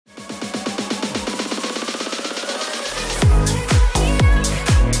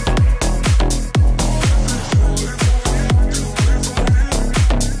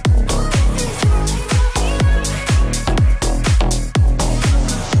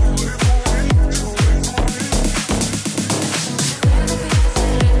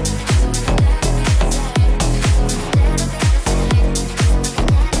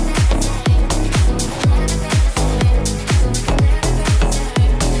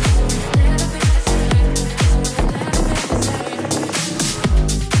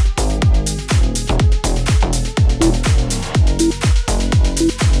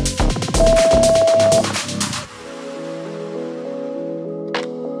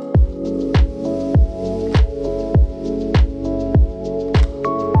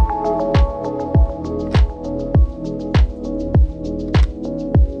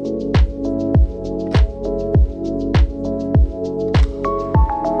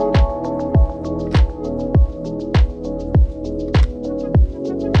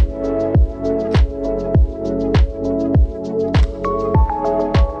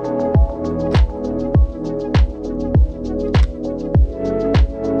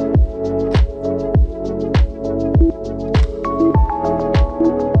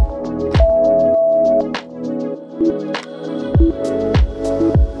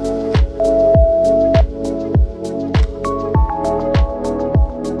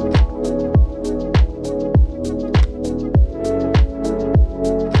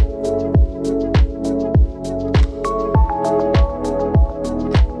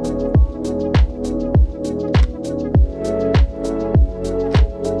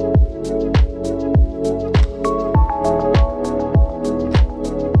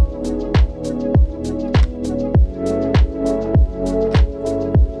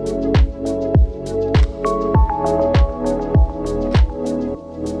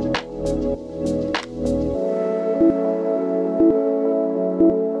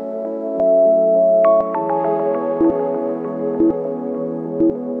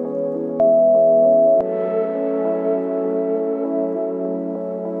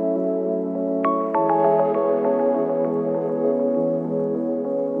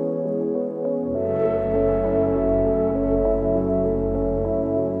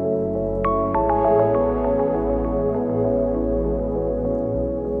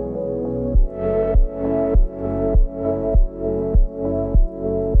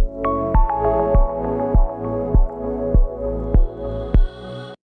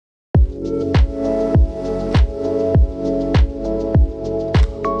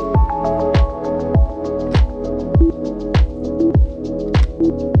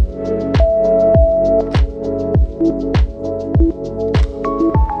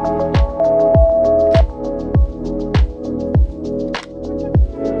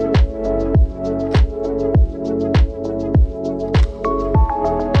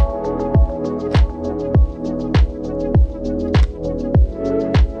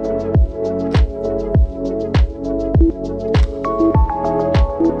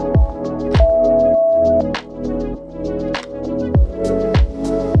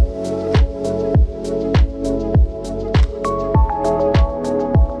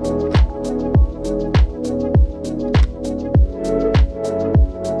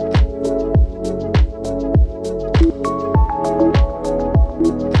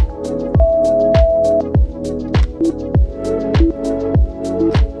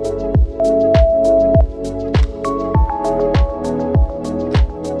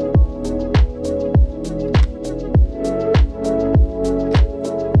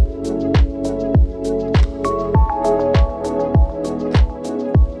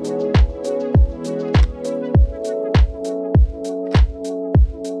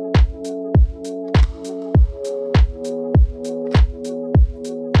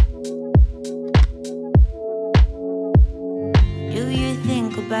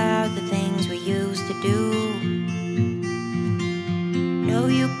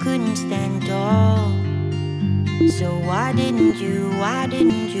couldn't stand tall. So why didn't you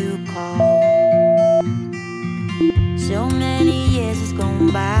call? So many years has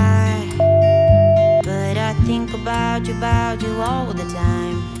gone by, but I think about you all the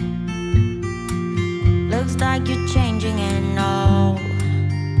time. Looks like you're changing and all,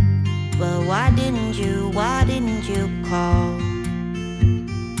 but why didn't you call?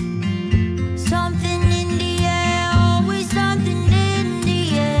 Something in the air, always something in the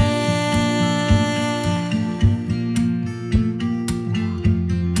air.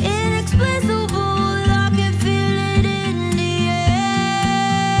 Inexplicable, I can feel it in the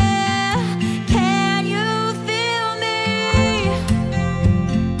air. Can you feel me?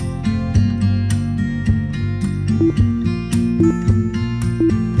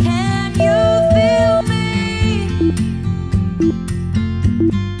 Can you feel me?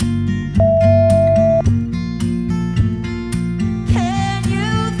 Can you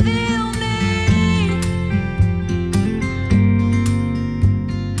feel me?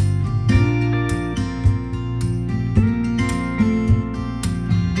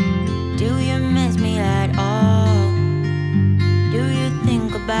 Do you miss me at all? Do you think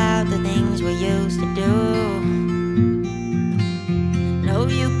about the things we used to do? No,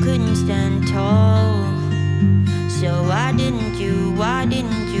 you couldn't stand tall. So why didn't you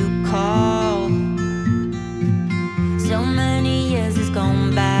call? So many years has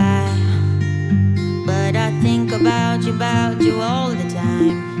gone by, but I think about you all the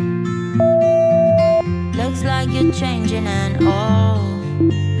time. Looks like you're changing and all,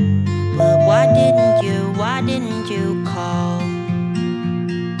 but why didn't you call?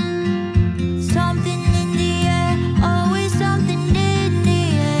 Something in the air, always something in the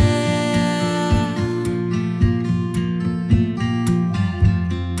air.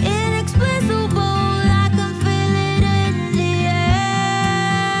 Inexplicable, I can feel it in the air.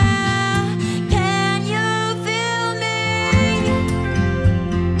 Can you feel me?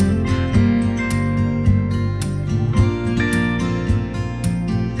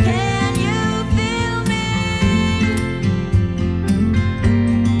 Can you feel me?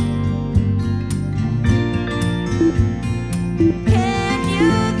 Can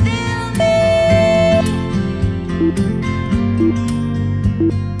you feel me?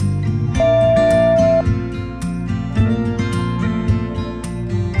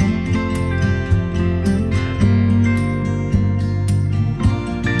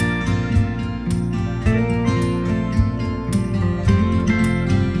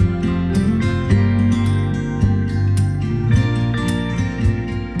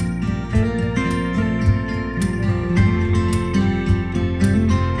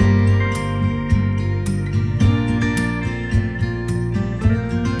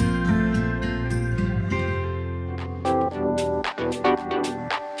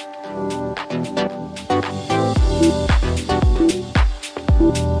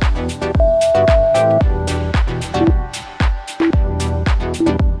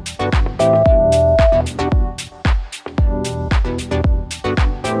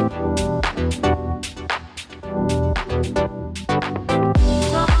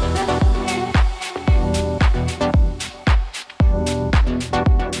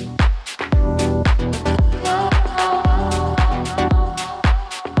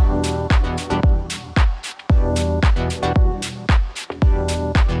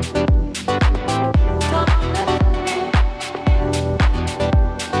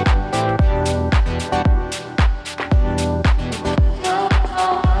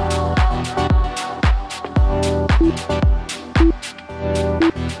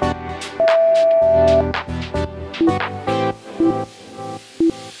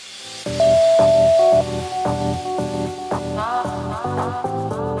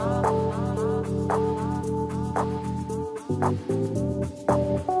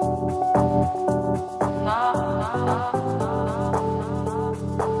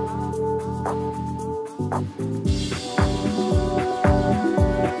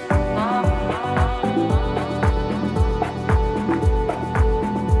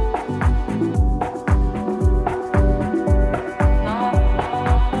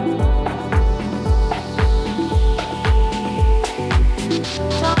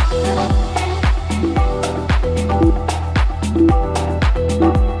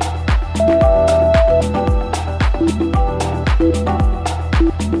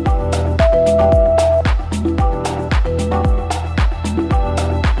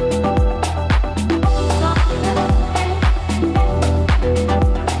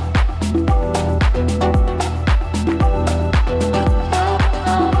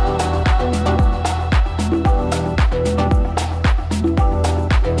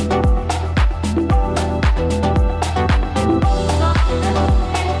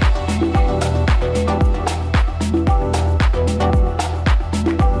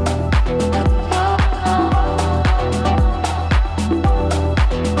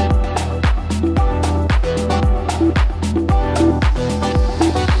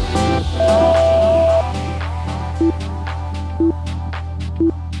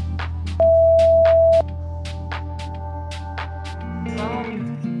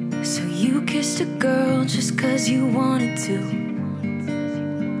 kissed a girl just 'cause you wanted to.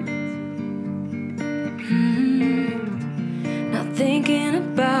 Not thinking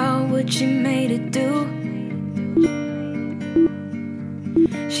about what you made her do.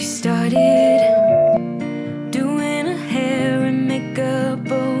 She started doing her hair and makeup,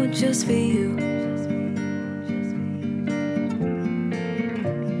 oh, just for you.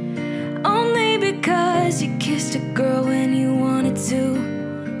 Only because you kissed a girl when you wanted to.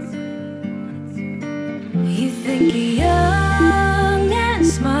 You think you're young and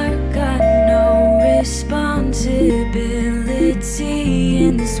smart, got no responsibility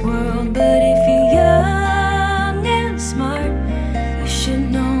in this world. But if you're young and smart, you should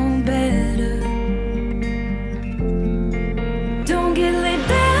know better. Don't get laid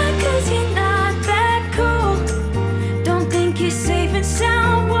back 'cause you're not that cool. Don't think you're safe and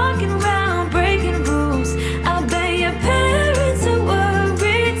sound walking around breaking rules. I bet your parents are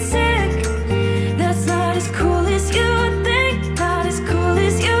worried sick. That's not as cool as you think. Not as cool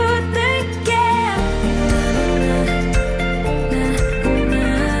as you think, yeah.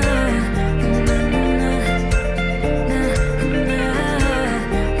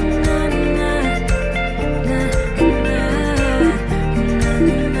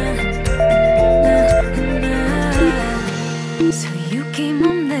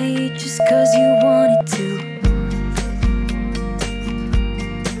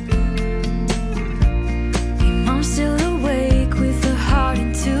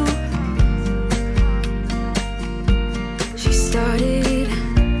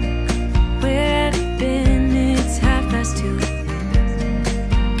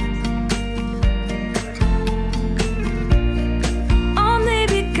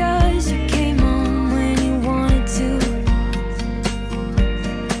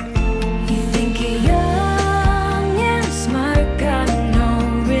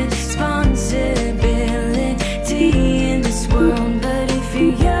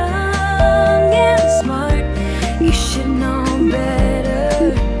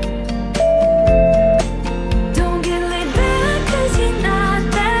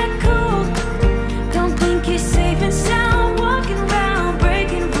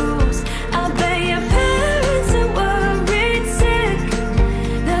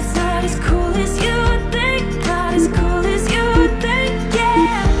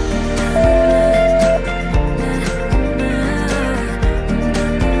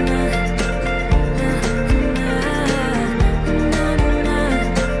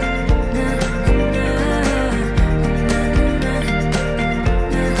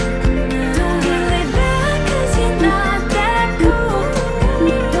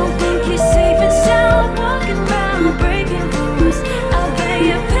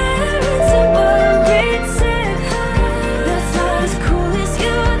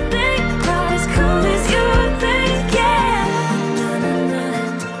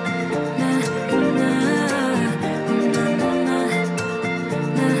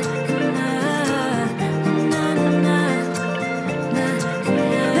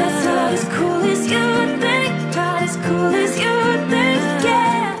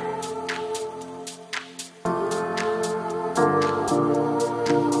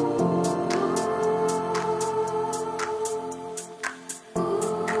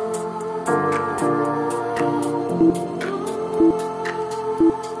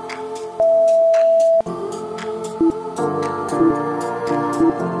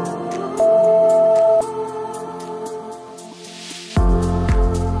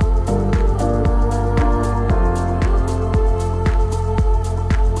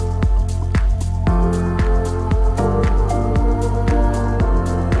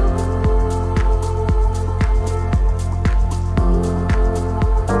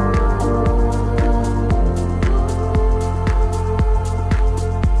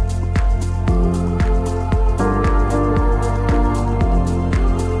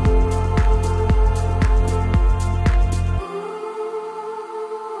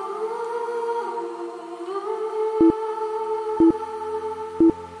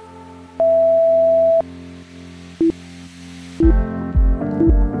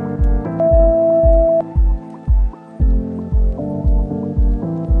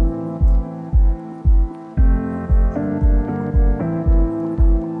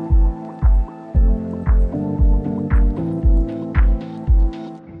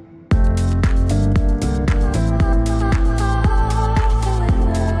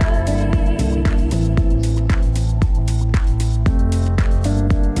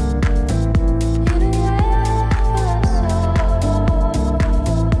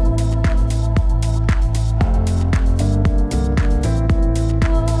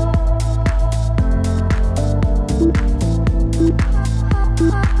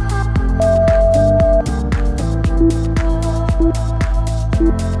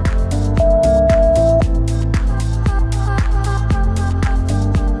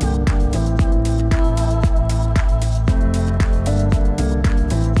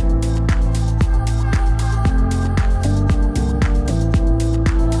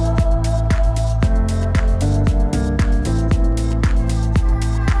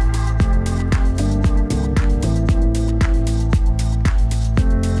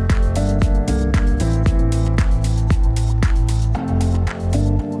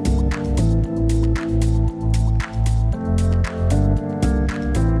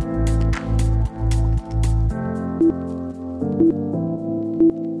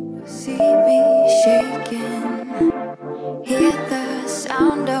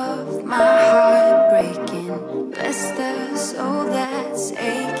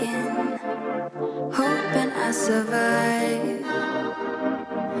 I survive.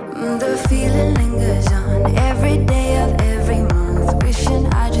 The feeling lingers on every day of every month, wishing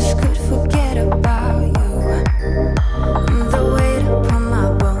I just could forget about you. The weight upon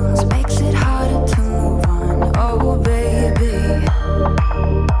my bones makes it harder to move on. Oh baby,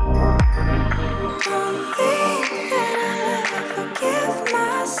 don't think that I'll ever forgive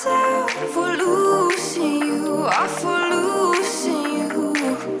myself for losing you, or for losing you.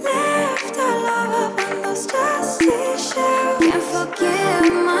 Left our love up on those dusty shelves. Can't forgive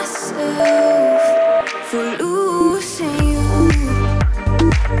myself for losing you.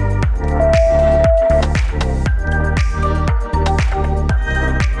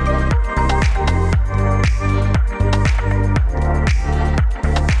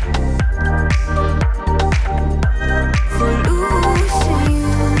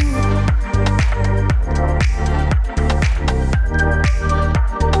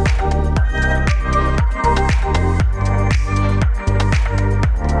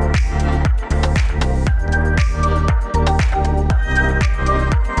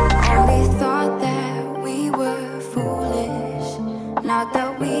 Not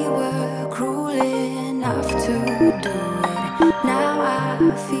that we were cruel enough to do it. Now I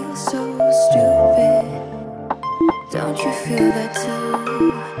feel so stupid. Don't you feel that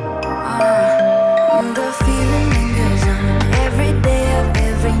too? The feeling